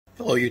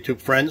Hello YouTube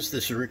friends,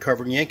 this is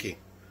Recovering Yankee.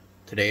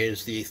 Today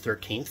is the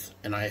 13th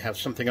and I have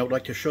something I would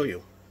like to show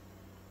you.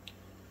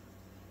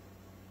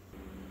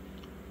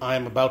 I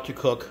am about to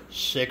cook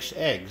 6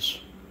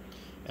 eggs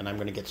and I'm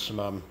going to get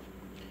some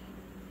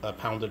a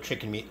pound of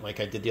chicken meat like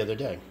I did the other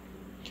day.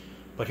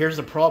 But here's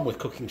the problem with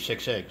cooking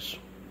 6 eggs.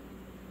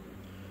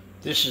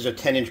 This is a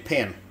 10-inch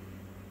pan.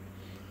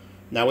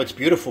 Now it's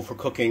beautiful for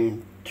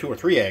cooking 2 or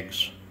 3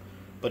 eggs,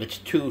 but it's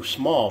too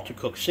small to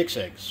cook 6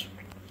 eggs.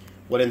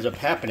 What ends up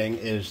happening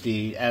is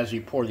as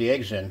you pour the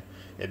eggs in,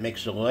 it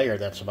makes a layer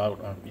that's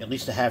about at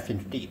least a ½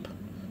 inch deep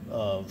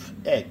of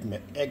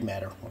egg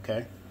matter,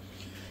 okay?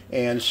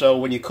 And so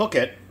when you cook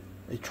it,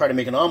 you try to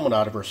make an omelet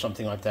out of it or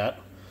something like that,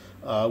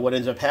 what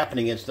ends up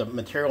happening is the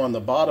material on the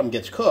bottom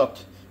gets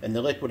cooked and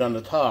the liquid on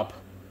the top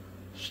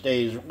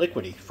stays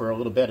liquidy for a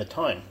little bit at a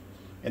time.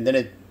 And then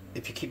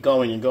if you keep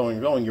going and going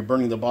and going, you're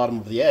burning the bottom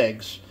of the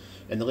eggs,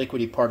 and the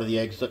liquidy part of the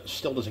eggs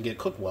still doesn't get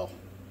cooked well.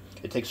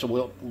 It takes a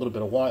little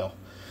bit of while.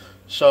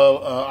 So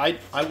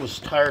I was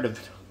tired of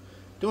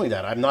doing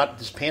that.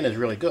 This pan is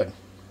really good.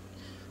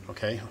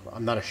 Okay,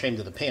 I'm not ashamed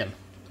of the pan,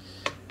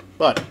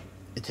 but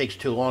it takes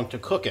too long to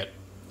cook it.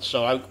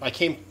 So I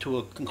came to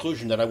a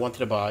conclusion that I wanted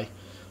to buy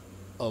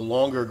a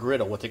longer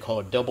griddle, what they call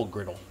a double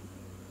griddle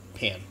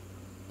pan.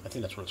 I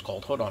think that's what it's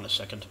called. Hold on a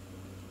second.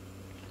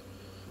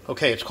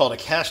 Okay, it's called a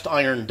cast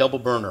iron double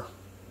burner.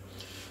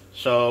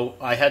 So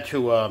I had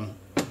to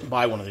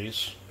buy one of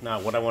these.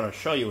 Now what I want to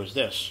show you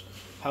is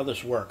how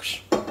this works.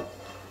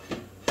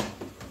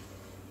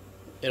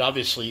 It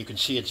obviously, you can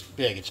see it's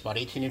big. It's about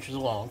 18 inches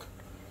long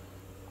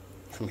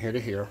from here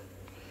to here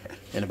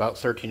and about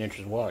 13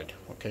 inches wide.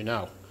 Okay,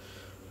 now,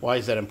 why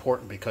is that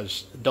important?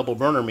 Because double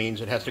burner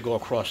means it has to go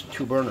across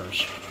 2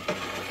 burners.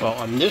 Well,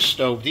 on this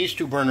stove, these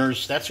 2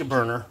 burners, that's a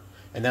burner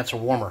and that's a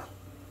warmer.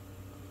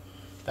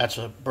 That's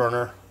a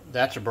burner,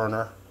 that's a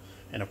burner,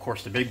 and of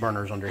course the big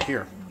burner is under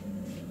here.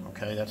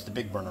 Okay, that's the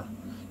big burner.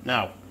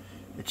 Now,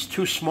 it's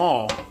too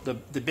small.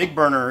 The big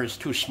burner is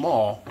too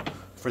small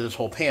for this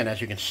whole pan.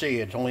 As you can see,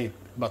 it's only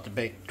about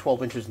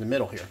 12 inches in the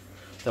middle here.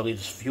 That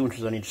leaves a few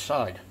inches on each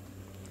side,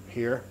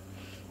 here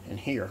and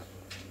here.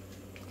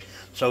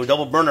 So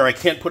double burner, I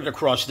can't put it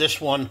across this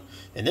one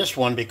and this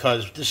one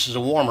because this is a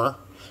warmer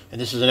and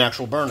this is an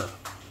actual burner.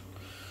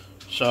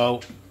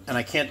 So, and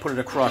I can't put it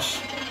across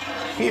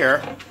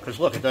here because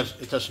look, it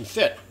doesn't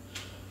fit.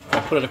 If I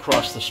put it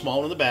across the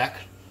small in the back,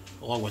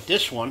 along with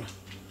this one,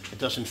 it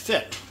doesn't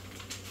fit.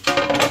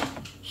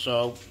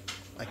 So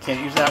I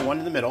can't use that one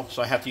in the middle,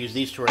 so I have to use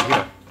these 2 right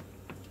here.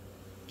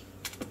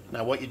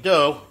 Now what you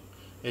do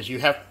is you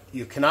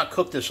cannot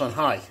cook this on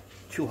high.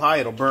 Too high,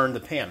 it'll burn the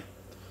pan.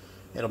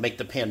 It'll make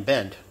the pan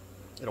bend.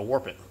 It'll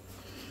warp it.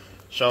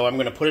 So I'm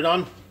going to put it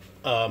on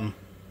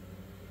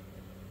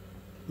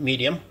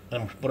medium. I'm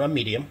going to put it on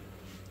medium.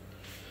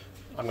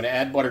 I'm going to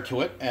add butter to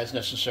it as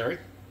necessary.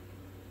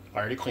 I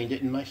already cleaned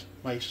it in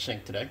my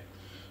sink today.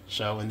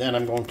 So, and then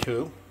I'm going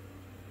to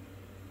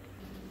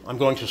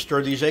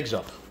stir these eggs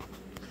up.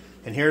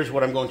 And here's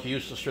what I'm going to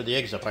use to stir the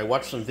eggs up. I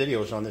watched some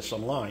videos on this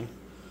online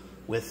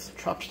with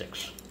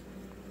chopsticks.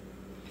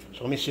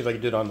 So let me see if I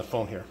can do it on the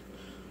phone here.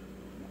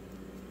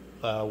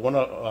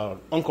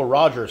 Uncle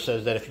Roger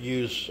says that if you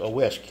use a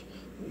whisk,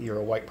 you're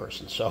a white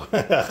person. So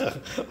I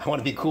want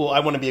to be cool. I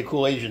want to be a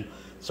cool Asian.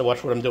 So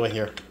watch what I'm doing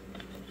here.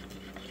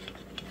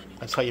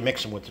 That's how you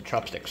mix them with the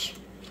chopsticks.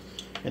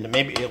 And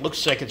it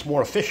looks like it's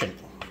more efficient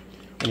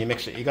when you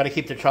mix it. You got to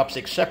keep the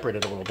chopsticks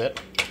separated a little bit.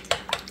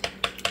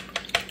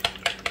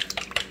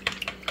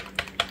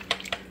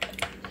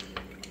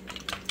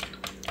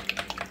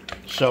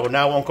 So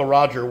now Uncle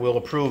Roger will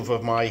approve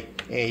of my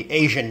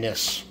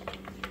Asianness.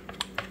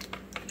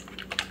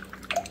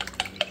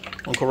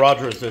 Uncle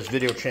Roger is this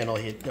video channel.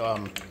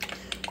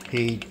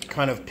 He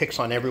kind of picks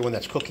on everyone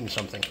that's cooking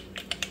something.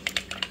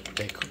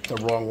 They cook the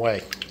wrong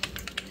way,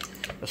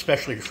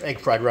 especially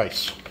egg fried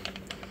rice.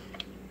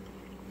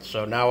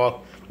 So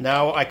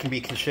now I can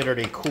be considered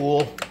a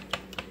cool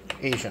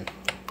Asian.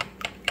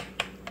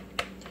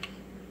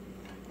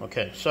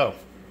 Okay,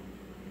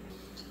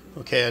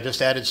 I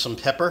just added some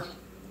pepper,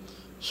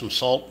 some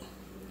salt,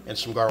 and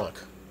some garlic.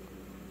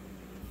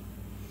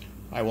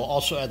 I will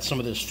also add some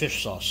of this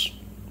fish sauce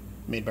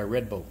made by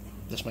Red Boat.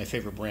 That's my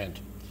favorite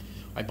brand.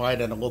 I buy it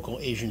at a local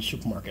Asian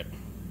supermarket.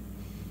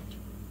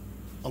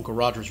 Uncle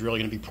Roger's really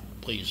going to be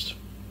pleased.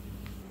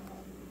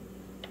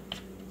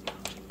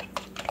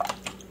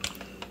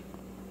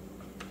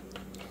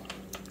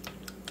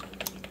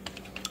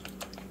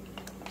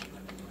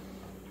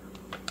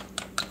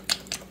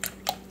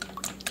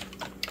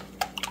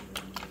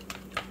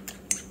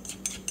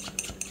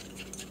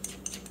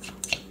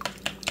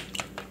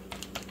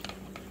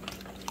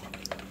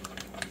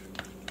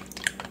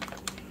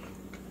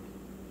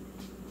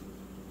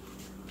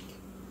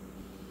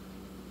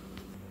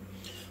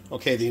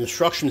 Okay, the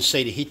instructions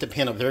say to heat the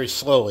pan up very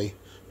slowly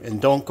and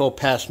don't go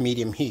past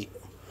medium heat.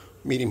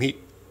 Medium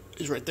heat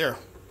is right there.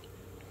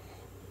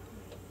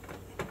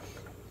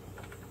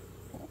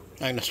 I'm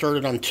going to start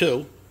it on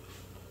 2.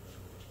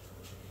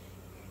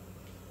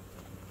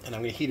 And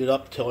I'm going to heat it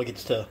up until it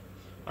gets to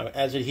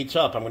As it heats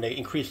up, I'm going to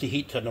increase the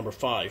heat to number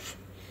 5,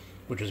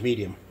 which is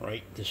medium,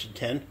 right? This is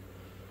 10,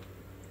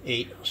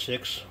 8,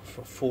 6,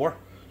 4. So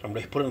I'm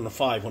going to put it on the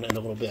 5 in a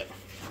little bit.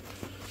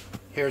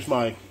 Here's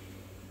my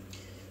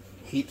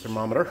heat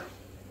thermometer.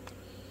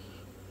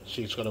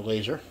 See, it's got a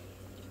laser,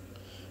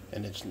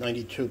 and it's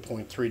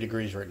 92.3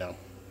 degrees right now.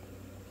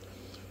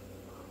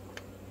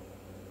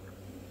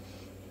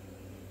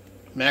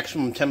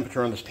 Maximum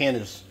temperature on this pan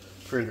is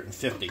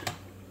 350.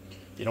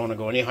 You don't want to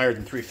go any higher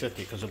than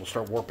 350 because it will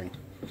start warping.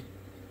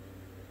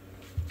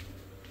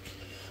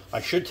 I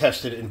should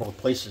test it in both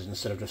places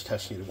instead of just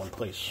testing it in one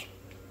place.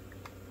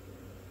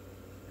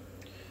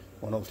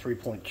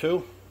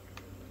 103.2,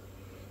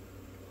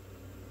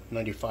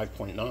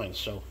 95.9,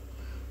 so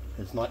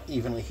it's not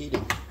evenly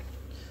heating.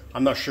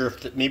 I'm not sure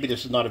if maybe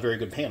this is not a very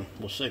good pan.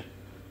 We'll see.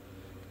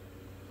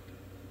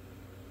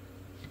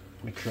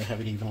 Make sure I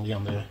have it evenly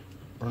on the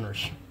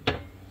burners.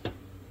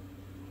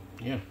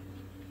 Yeah.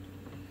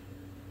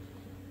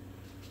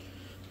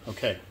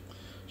 Okay,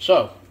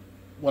 so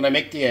when I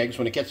make the eggs,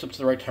 when it gets up to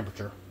the right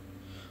temperature,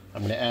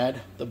 I'm going to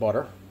add the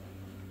butter,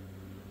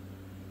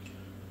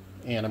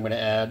 and I'm going to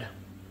add,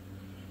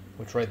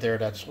 which right there,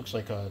 that looks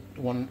like a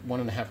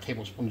 1.5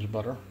 tablespoons of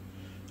butter.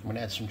 I'm going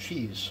to add some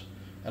cheese,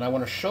 and I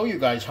want to show you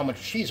guys how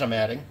much cheese I'm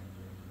adding,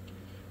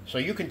 so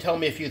you can tell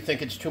me if you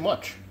think it's too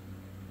much,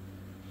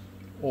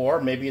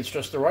 or maybe it's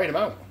just the right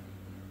amount.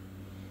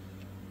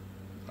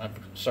 I'm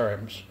sorry,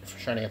 I'm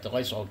shining at the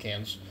Lysol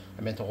cans.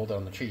 I meant to hold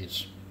on the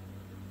cheese.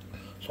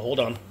 So hold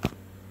on.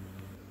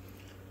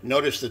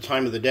 Notice the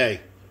time of the day.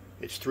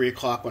 It's 3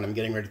 o'clock when I'm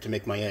getting ready to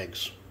make my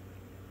eggs.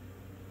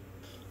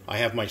 I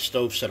have my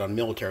stove set on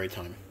military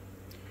time.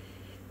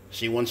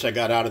 See, once I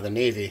got out of the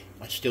Navy,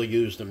 I still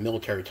use the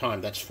military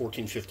time. That's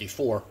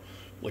 14:54,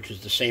 which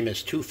is the same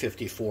as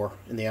 2:54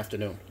 in the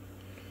afternoon.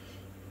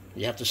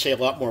 You have to say a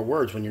lot more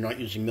words when you're not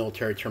using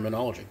military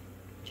terminology.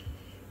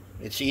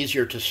 It's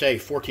easier to say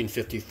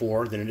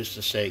 14:54 than it is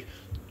to say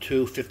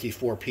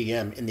 2:54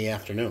 p.m. in the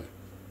afternoon.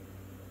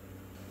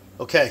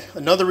 Okay,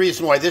 another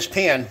reason why this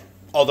pan,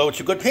 although it's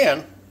a good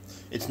pan,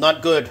 it's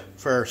not good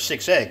for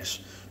 6 eggs,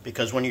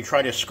 because when you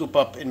try to scoop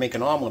up and make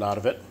an omelet out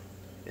of it,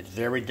 it's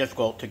very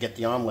difficult to get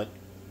the omelet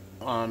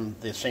on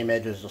the same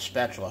edge as the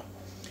spatula,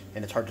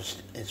 and it's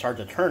hard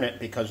to turn it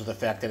because of the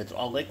fact that it's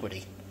all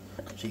liquidy.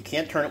 So you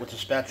can't turn it with the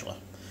spatula.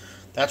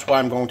 That's why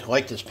I'm going to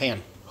like this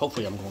pan.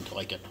 Hopefully I'm going to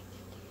like it.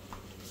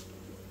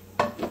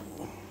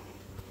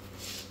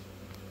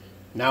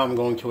 Now I'm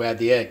going to add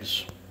the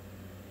eggs.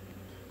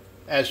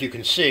 As you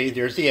can see,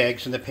 there's the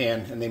eggs in the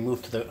pan, and they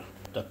move to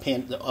the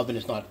pan. The oven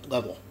is not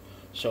level.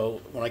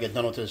 So when I get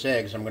done with those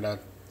eggs, I'm going to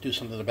do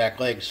some of the back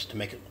legs to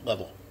make it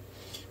level.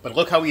 But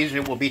look how easy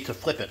it will be to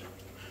flip it.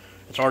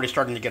 It's already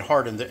starting to get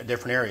hard in the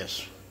different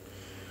areas.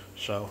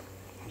 So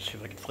let's see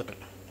if I can flip it.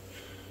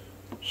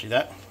 See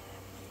that?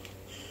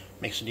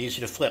 Makes it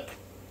easy to flip.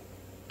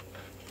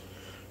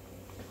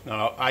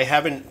 Now, I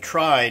haven't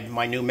tried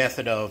my new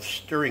method of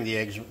stirring the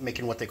eggs,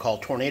 making what they call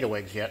tornado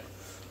eggs yet,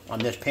 on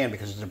this pan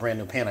because it's a brand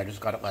new pan. I just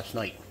got it last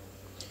night.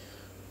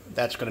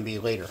 That's going to be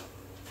later.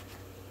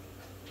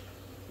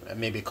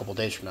 Maybe a couple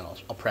days from now.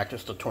 I'll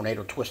practice the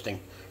tornado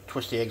twisting.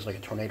 Twist the eggs like a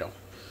tornado.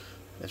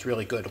 It's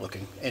really good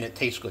looking, and it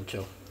tastes good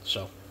too.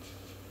 So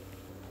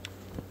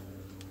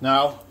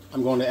now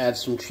I'm going to add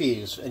some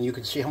cheese, and you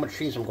can see how much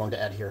cheese I'm going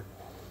to add here.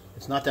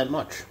 It's not that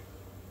much.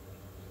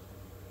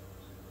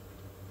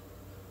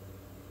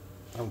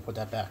 I'm going to put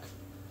that back.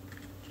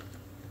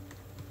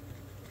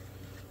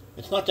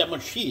 It's not that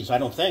much cheese, I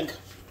don't think.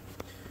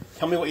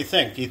 Tell me what you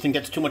think. Do you think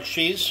that's too much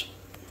cheese?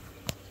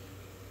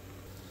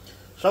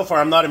 So far,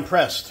 I'm not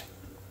impressed.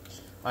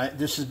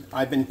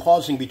 I've been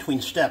pausing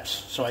between steps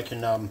so I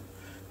can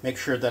make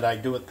sure that I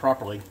do it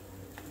properly,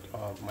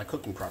 my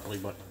cooking properly.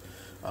 But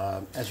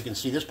as you can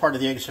see, this part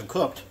of the eggs have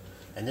cooked,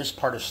 and this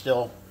part is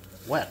still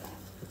wet.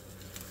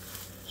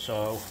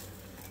 So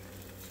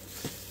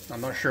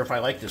I'm not sure if I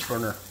like this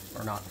burner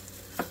or not.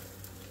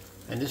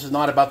 And this is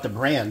not about the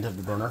brand of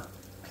the burner.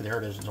 Okay, there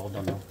it is. It's all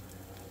done now.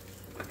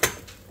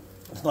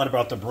 It's not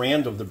about the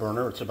brand of the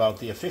burner. It's about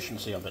the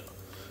efficiency of it.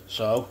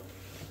 So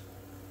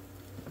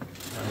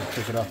I'm going to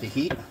take it off the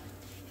heat.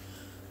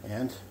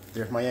 And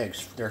there's my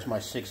eggs. There's my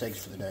 6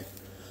 eggs for the day.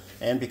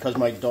 And because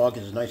my dog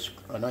is a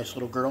nice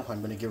little girl, I'm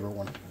going to give her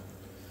one.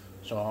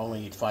 So I'll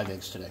only eat 5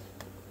 eggs today.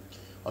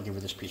 I'll give her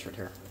this piece right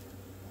here.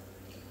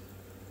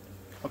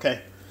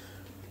 Okay.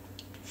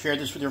 Share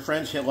this with your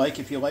friends. Hit like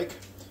if you like.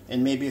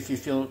 And maybe if you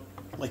feel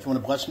like you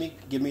want to bless me,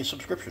 give me a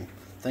subscription.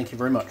 Thank you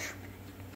very much.